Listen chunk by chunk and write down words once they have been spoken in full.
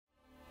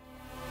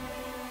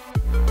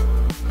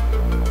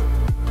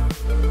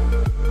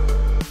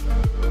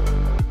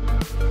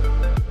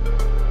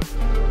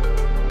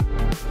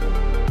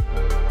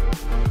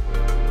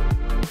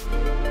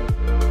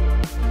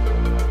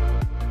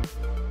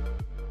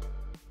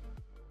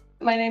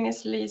My name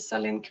is Lisa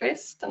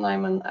Lindqvist and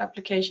I'm an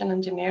application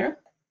engineer.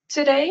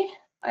 Today,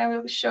 I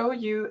will show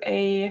you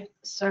a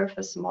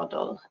surface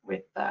model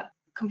with a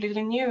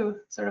completely new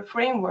sort of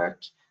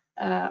framework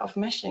of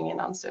meshing in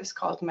Ansys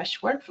called mesh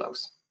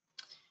workflows.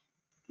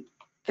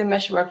 The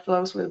mesh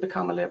workflows will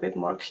become a little bit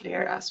more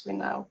clear as we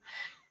now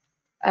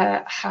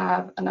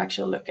have an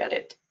actual look at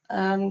it.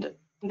 And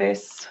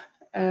this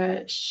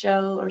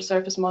shell or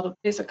surface model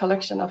is a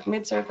collection of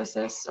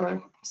mid-surfaces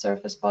or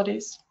surface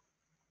bodies.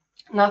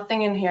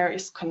 Nothing in here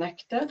is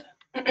connected,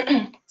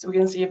 so we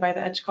can see by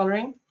the edge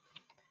coloring.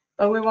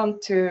 But we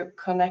want to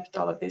connect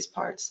all of these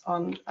parts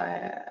on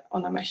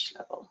a mesh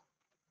level.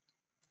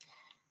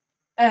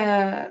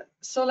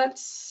 So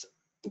let's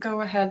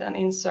go ahead and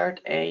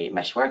insert a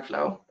mesh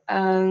workflow,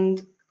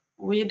 and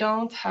we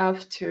don't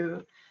have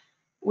to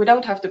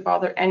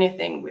bother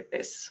anything with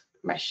this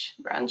mesh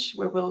branch.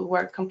 We will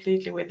work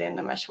completely within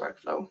the mesh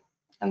workflow,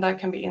 and that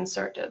can be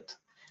inserted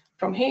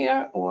from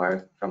here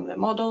or from the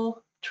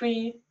model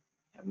tree.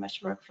 We have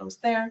mesh workflows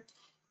there,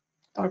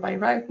 or by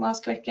right mouse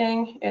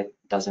clicking. It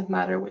doesn't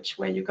matter which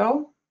way you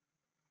go.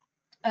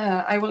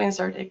 I will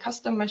insert a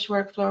custom mesh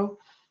workflow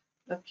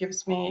that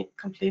gives me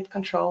complete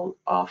control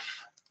of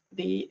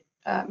the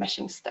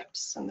meshing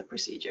steps and the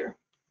procedure.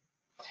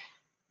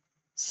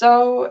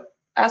 So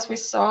as we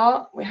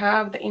saw, we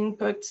have the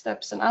input,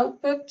 steps, and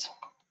output.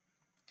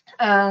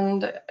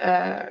 And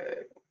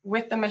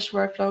with the mesh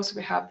workflows,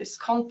 we have this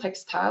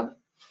context tab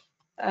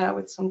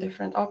with some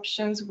different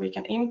options. We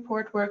can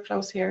import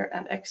workflows here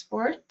and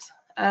export.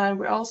 And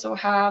we also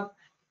have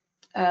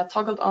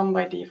toggled on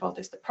by default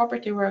is the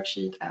property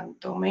worksheet and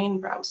domain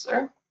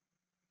browser.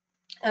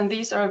 And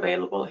these are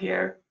available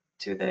here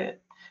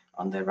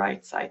on the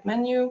right side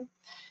menu.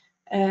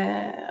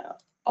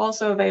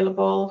 Also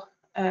available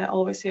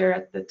always here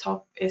at the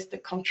top is the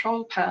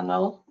control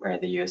panel, where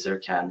the user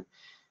can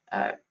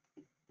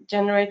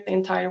generate the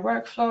entire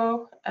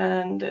workflow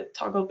and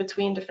toggle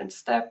between different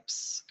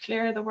steps,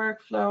 clear the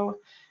workflow.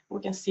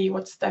 We can see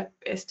what step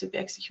is to be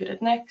executed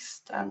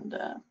next, and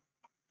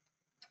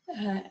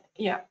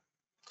yeah.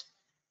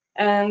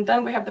 And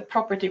then we have the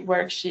property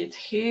worksheet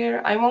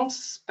here. I won't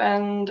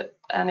spend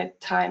any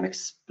time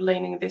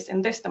explaining this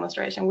in this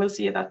demonstration. We'll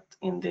see that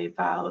in the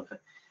Valve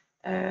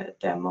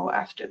demo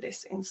after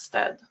this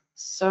instead.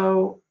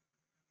 So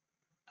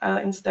I'll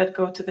instead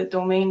go to the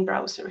domain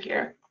browser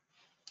here.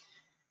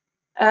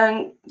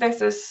 And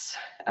this is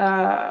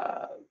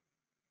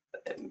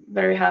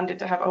very handy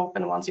to have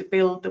open once you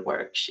build the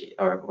worksheet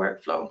or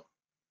workflow.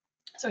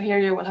 So here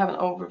you will have an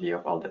overview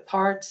of all the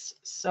parts,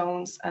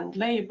 zones, and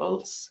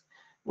labels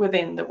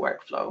within the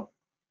workflow.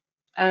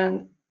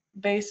 And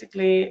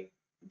basically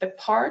the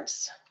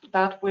parts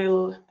that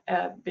will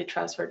be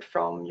transferred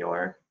from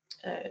your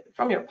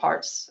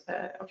parts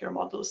of your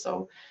model.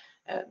 So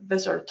the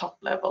sort of top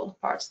level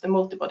parts, the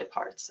multi-body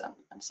parts,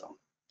 and so on.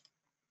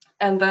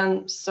 And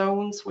then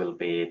zones will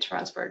be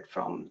transferred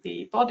from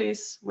the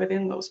bodies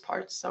within those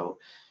parts. So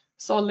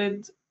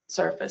solid,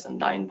 surface, and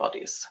line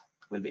bodies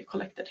will be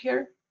collected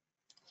here.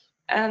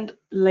 And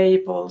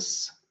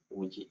labels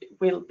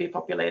will be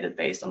populated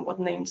based on what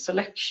name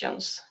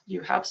selections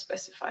you have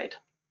specified.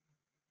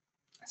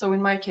 So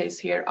in my case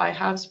here, I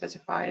have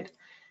specified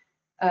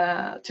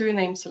 2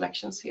 name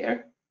selections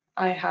here.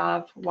 I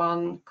have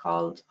one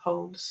called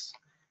holes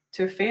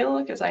to fill,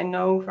 because I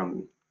know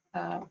from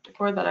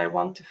before that I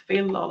want to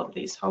fill all of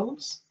these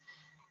holes.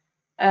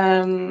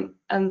 And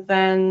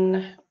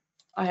then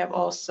I have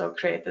also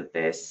created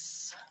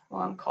this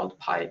one called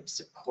pipe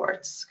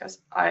supports, because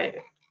I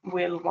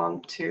will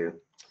want to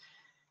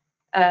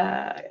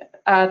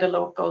add a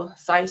local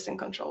sizing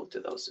control to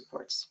those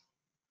supports.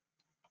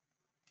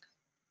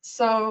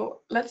 So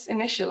let's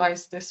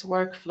initialize this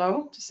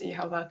workflow to see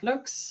how that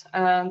looks.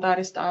 And that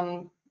is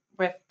done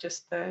with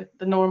just the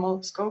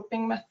normal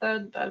scoping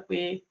method that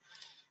we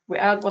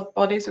add what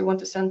bodies we want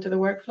to send to the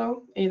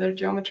workflow, either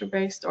geometry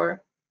based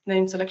or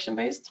name selection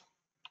based.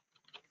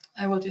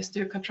 I will just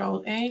do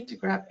Control A to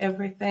grab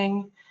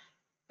everything,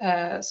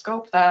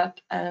 scope that,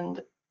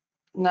 and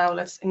now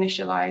let's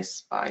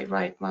initialize by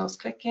right mouse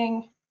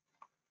clicking.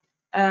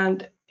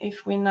 And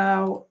if we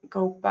now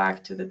go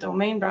back to the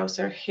domain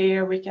browser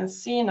here, we can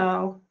see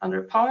now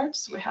under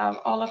parts, we have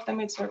all of the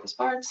mid-surface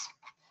parts.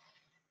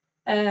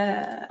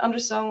 Under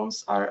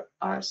zones are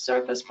our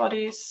surface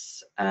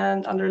bodies,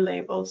 and under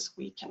labels,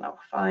 we can now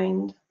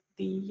find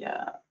the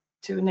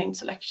 2 name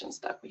selections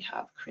that we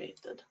have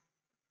created.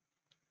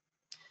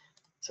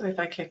 So if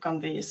I click on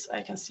these,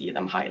 I can see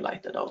them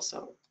highlighted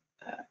also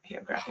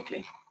here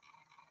graphically.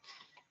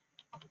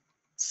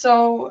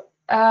 So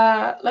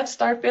let's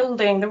start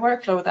building the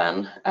workflow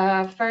then.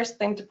 First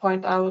thing to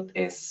point out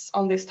is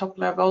on this top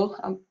level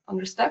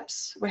under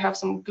steps, we have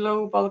some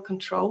global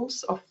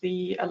controls of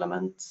the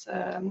element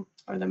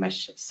or the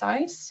mesh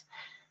size.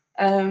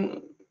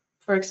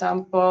 For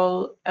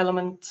example,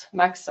 element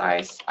max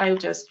size, I'll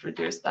just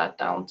reduce that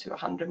down to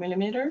 100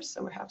 millimeters,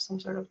 so we have some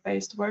sort of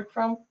base to work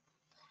from.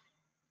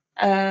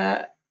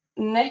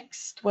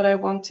 Next, what I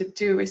want to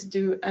do is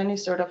do any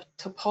sort of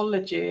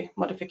topology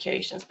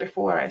modifications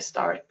before I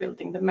start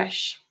building the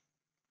mesh.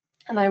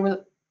 And I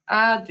will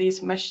add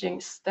these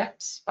meshing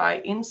steps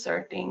by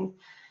inserting.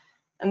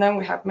 And then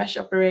we have mesh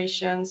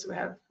operations, we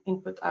have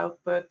input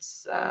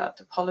outputs,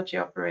 topology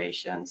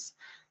operations,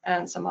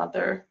 and some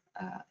other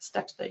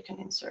steps that you can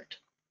insert.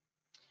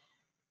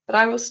 But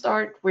I will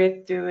start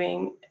with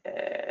doing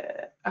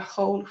a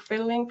hole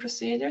filling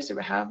procedure. So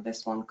we have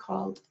this one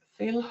called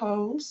fill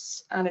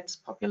holes, and it's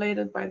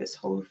populated by this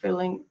hole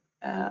filling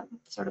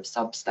sort of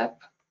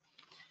sub-step.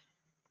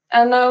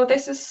 And now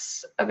this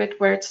is a bit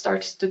where it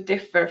starts to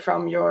differ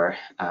from your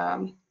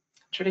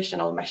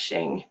traditional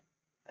meshing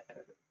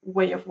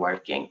way of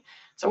working.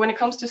 So when it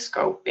comes to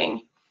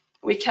scoping,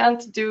 we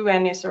can't do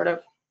any sort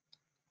of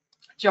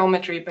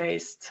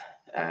geometry-based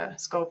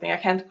scoping. I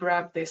can't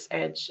grab this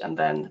edge and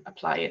then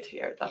apply it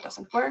here. That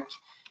doesn't work.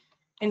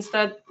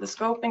 Instead, the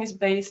scoping is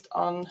based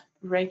on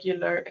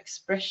regular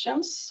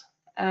expressions.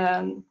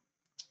 And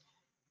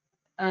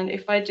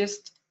if I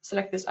just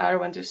select this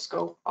arrow and do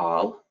scope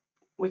all,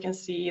 we can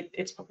see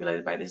it's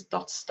populated by this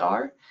dot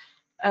star.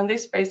 And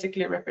this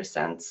basically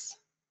represents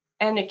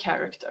any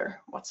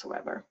character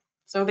whatsoever.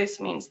 So this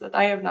means that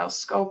I have now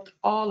scoped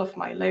all of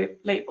my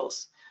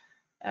labels.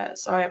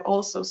 So I have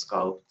also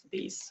scoped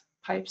these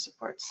pipe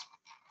supports,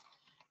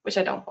 which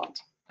I don't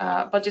want.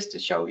 But just to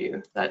show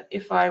you that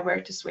if I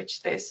were to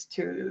switch this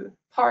to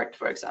part,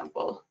 for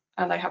example,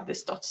 and I have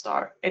this dot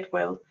star, it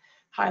will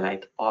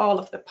highlight all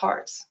of the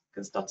parts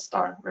because dot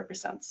star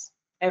represents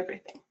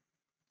everything.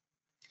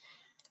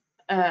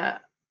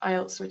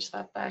 I'll switch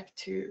that back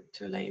to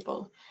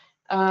label.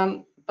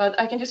 But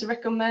I can just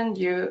recommend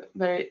you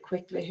very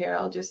quickly here.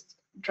 I'll just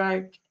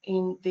drag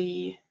in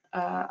the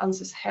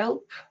Ansys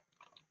help.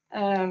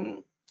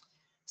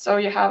 So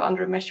you have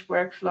under mesh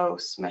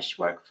workflows, mesh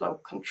workflow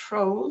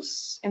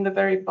controls. In the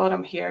very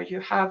bottom here,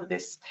 you have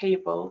this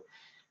table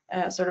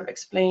sort of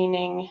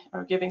explaining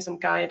or giving some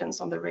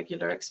guidance on the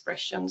regular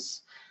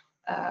expressions.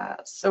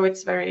 So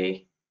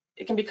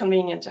it can be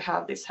convenient to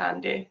have this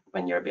handy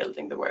when you're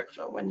building the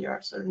workflow, when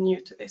you're sort of new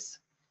to this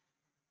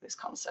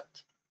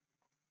concept.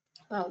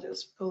 I'll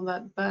just pull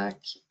that back.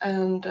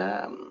 And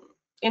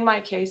in my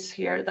case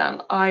here,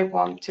 then I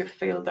want to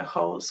fill the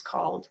holes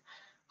called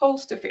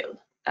holes to fill.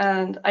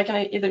 And I can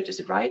either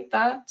just write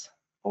that,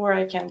 or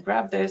I can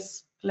grab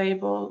this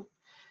label,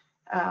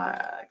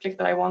 click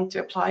that I want to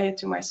apply it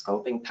to my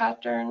scoping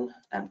pattern,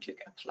 and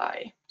click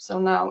apply. So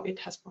now it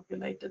has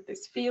populated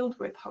this field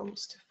with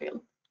holes to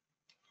fill.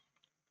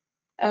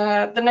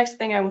 The next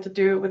thing I want to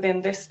do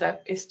within this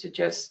step is to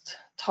just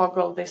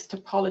toggle this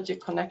topology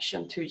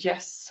connection to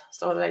yes,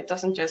 so that it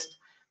doesn't just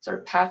sort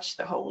of patch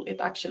the hole, it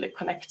actually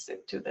connects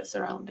it to the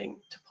surrounding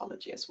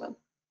topology as well.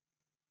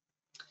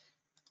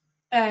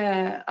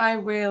 I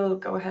will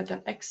go ahead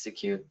and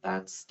execute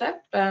that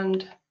step,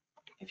 and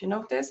if you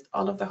noticed,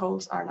 all of the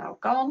holes are now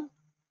gone.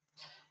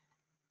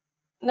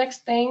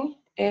 Next thing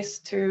is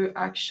to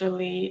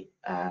actually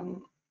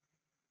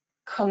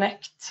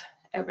connect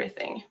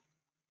everything.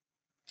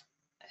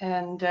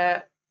 And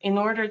in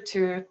order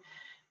to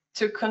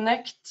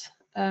connect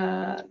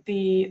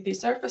the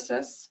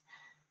surfaces,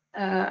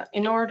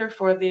 in order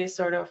for the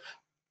sort of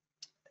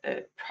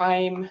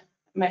prime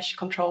mesh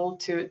control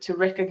to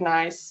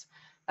recognize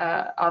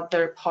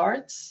other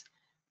parts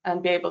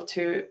and be able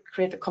to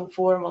create a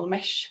conformal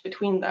mesh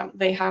between them,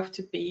 they have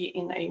to be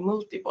in a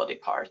multi-body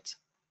part.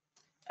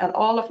 And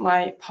all of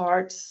my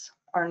parts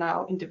are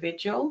now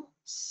individual.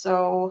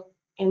 So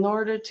in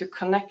order to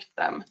connect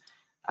them,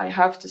 I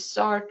have to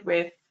start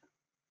with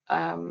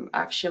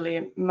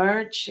actually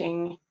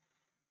merging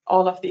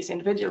all of these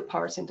individual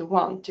parts into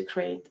one to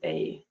create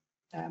a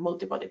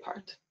multi-body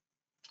part.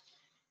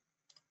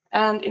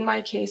 And in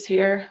my case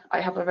here,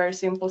 I have a very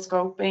simple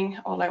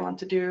scoping. All I want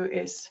to do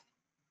is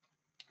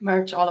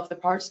merge all of the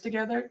parts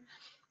together.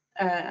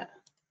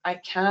 I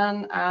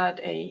can add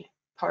a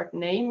part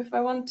name if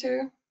I want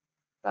to,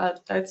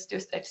 but let's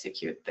just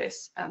execute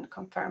this and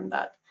confirm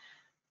that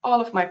all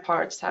of my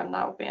parts have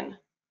now been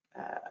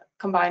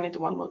combined into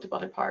one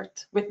multi-body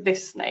part with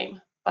this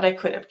name, but I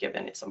could have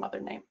given it some other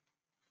name.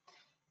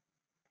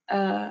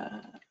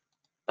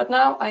 But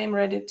now I am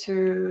ready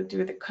to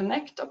do the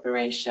connect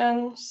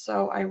operation.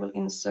 So I will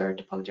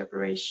insert topology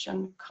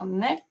operation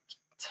connect.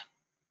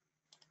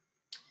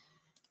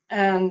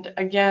 And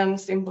again,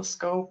 simple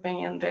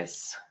scoping in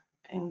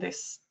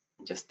this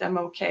just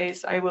demo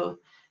case, I will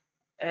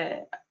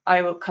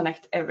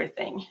connect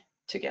everything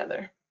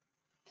together.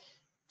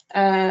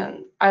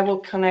 And I will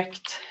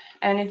connect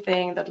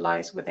anything that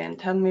lies within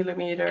 10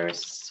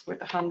 millimeters with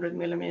 100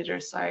 millimeter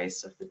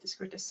size of the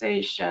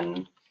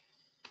discretization.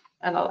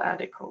 And I'll add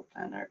a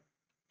coplanar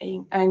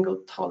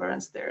angle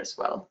tolerance there as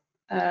well.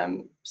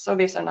 So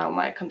these are now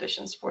my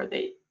conditions for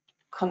the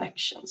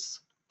connections.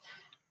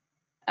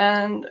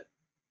 And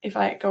if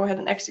I go ahead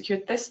and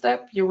execute this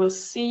step, you will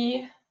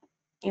see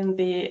in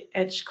the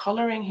edge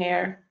coloring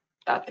here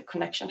that the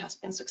connection has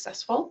been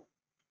successful.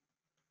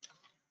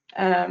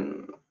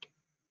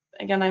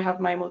 Again, I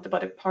have my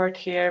multi-body part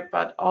here,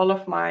 but all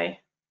of my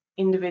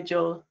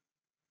individual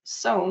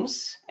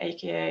zones,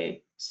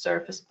 aka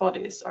surface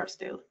bodies, are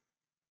still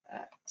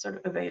sort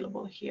of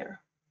available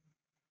here.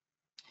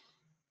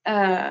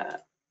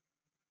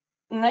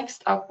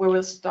 Next up, we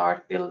will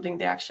start building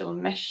the actual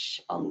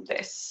mesh on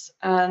this,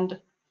 and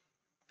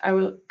I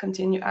will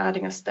continue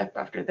adding a step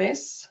after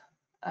this,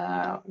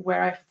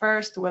 where I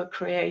first will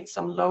create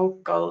some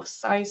local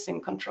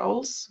sizing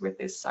controls with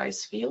this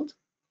size field.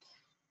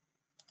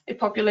 It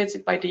populates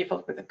it by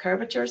default with a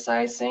curvature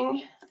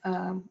sizing.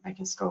 I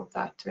can scope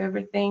that to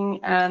everything,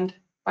 and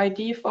by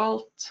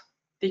default,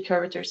 the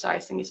curvature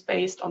sizing is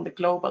based on the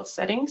global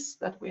settings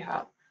that we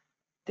have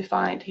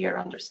defined here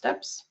under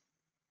steps.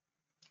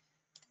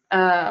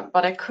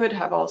 But I could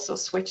have also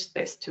switched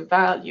this to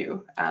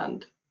value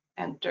and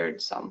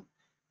entered some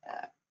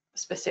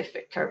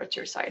specific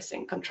curvature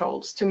sizing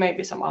controls to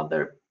maybe some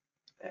other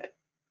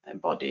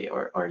body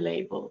or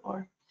label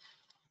or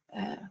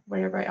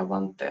wherever I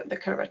want the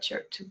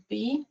curvature to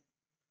be.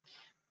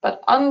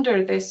 But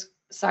under this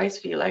size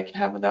field, I can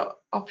have the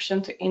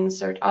option to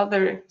insert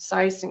other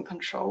sizing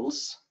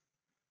controls.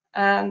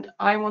 And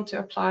I want to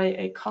apply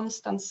a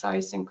constant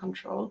sizing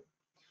control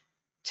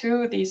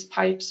to these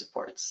pipe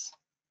supports.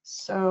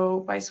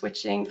 So by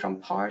switching from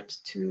part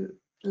to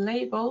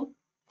label,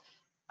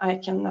 I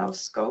can now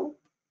scope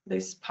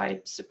this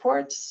pipe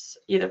supports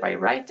either by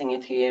writing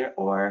it here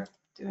or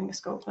doing a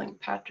scoping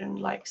pattern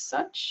like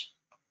such.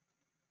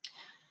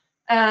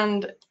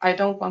 And I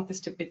don't want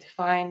this to be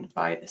defined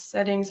by the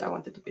settings. I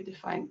want it to be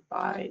defined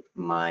by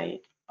my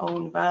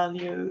own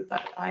value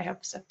that I have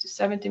set to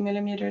 70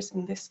 millimeters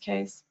in this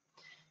case.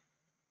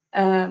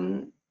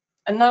 And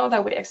now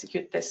that we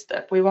execute this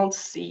step, we won't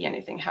see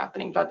anything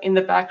happening, but in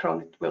the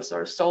background, it will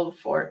sort of solve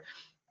for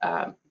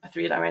a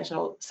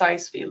three-dimensional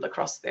size field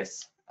across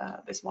this,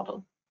 this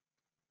model.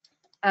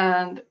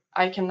 And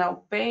I can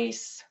now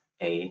base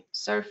a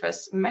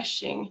surface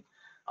meshing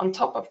on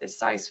top of this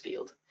size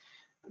field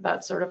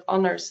that sort of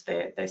honors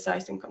the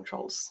sizing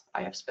controls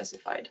I have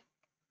specified.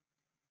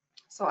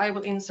 So I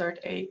will insert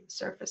a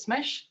surface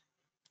mesh.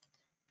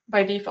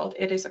 By default,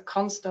 it is a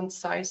constant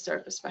size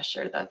surface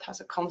measure that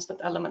has a constant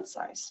element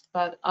size,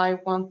 but I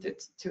want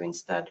it to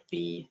instead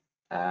be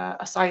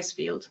a size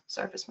field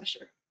surface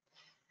measure.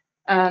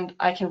 And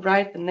I can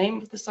write the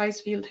name of the size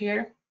field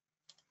here,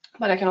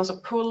 but I can also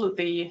pull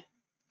the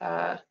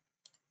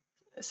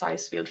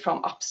size field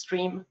from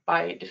upstream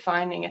by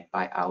defining it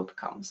by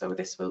outcome. So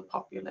this will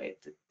populate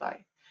it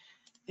by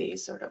the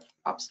sort of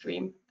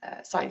upstream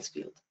size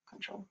field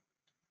control.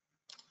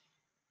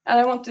 And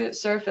I want to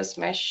surface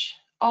mesh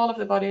all of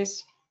the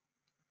bodies.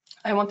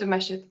 I want to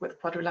mesh it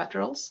with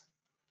quadrilaterals.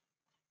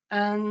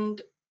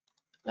 And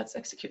let's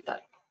execute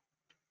that.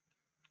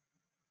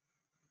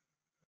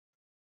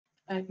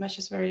 And it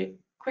meshes very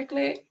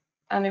quickly.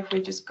 And if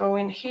we just go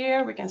in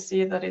here, we can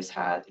see that it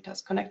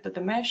has connected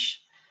the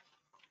mesh.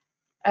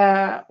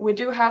 We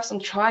do have some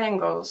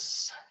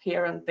triangles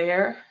here and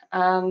there,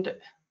 and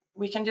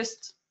we can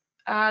just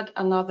add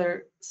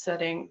another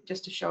setting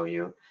just to show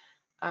you.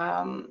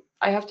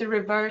 I have to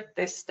revert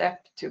this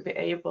step to be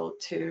able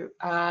to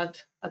add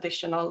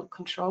additional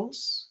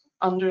controls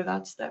under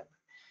that step.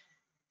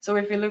 So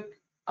if you look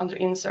under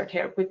insert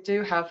here, we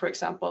do have, for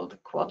example, the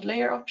quad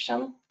layer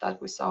option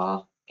that we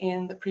saw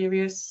in the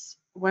previous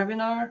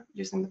webinar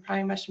using the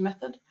prime mesh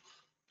method.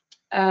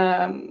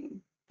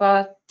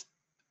 But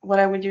what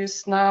I would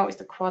use now is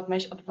the quad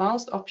mesh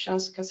advanced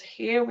options, because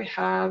here we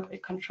have a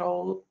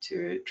control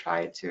to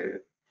try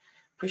to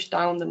push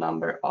down the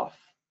number of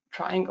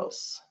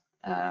triangles.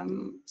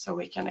 So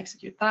we can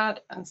execute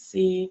that and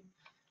see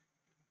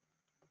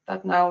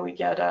that now we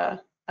get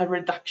a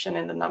reduction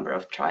in the number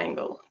of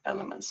triangle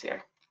elements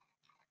here.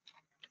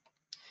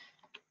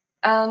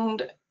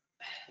 And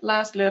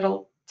last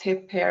little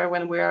tip here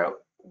when we are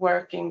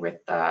working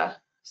with the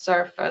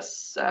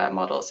surface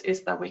models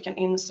is that we can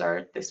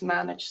insert this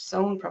manage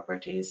zone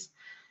properties,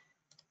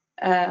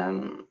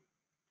 where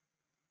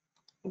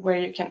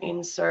you can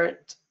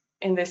insert,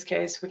 in this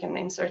case, we can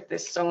insert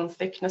this zone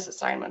thickness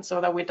assignment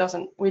so that we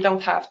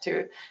don't have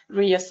to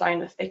reassign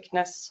the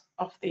thickness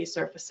of these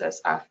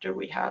surfaces after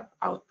we have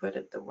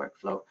outputted the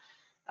workflow.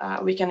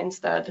 We can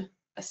instead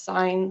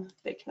assign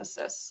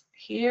thicknesses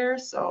here.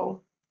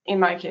 So in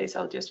my case,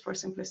 I'll just, for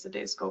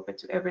simplicity, scope it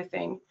to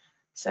everything,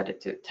 set it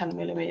to 10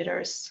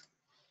 millimeters.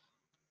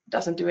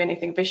 Doesn't do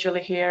anything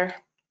visually here,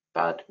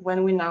 but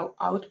when we now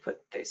output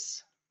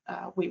this,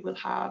 we will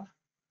have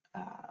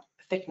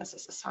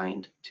thicknesses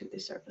assigned to the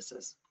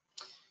surfaces.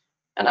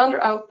 And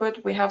under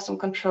output, we have some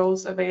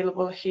controls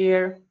available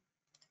here.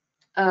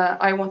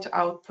 I want to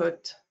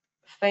output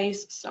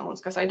phase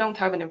zones because I don't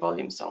have any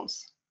volume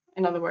zones.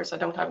 In other words, I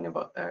don't have any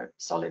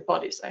solid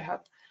bodies. I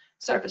have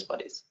surface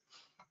bodies.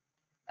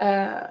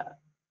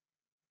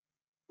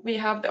 We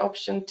have the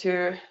option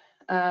to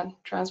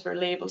transfer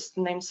labels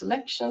to name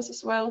selections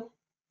as well.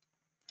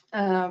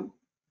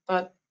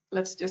 But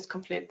let's just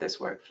complete this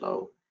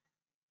workflow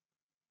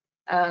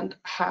and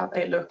have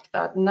a look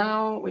that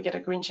now we get a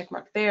green check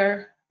mark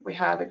there. We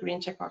have a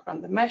green check mark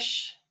on the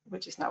mesh,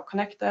 which is now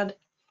connected.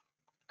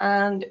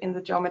 And in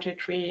the geometry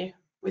tree,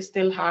 we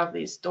still have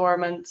these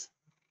dormant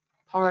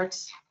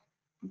parts,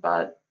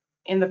 but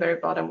in the very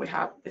bottom, we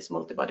have this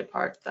multi-body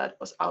part that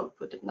was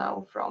outputted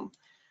now from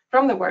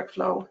from the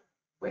workflow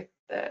with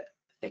the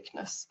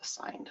thickness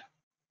assigned.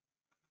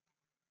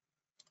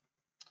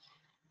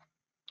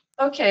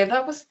 Okay,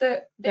 that was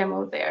the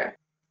demo there.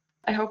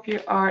 I hope you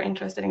are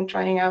interested in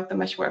trying out the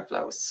mesh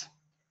workflows.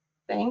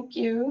 Thank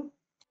you.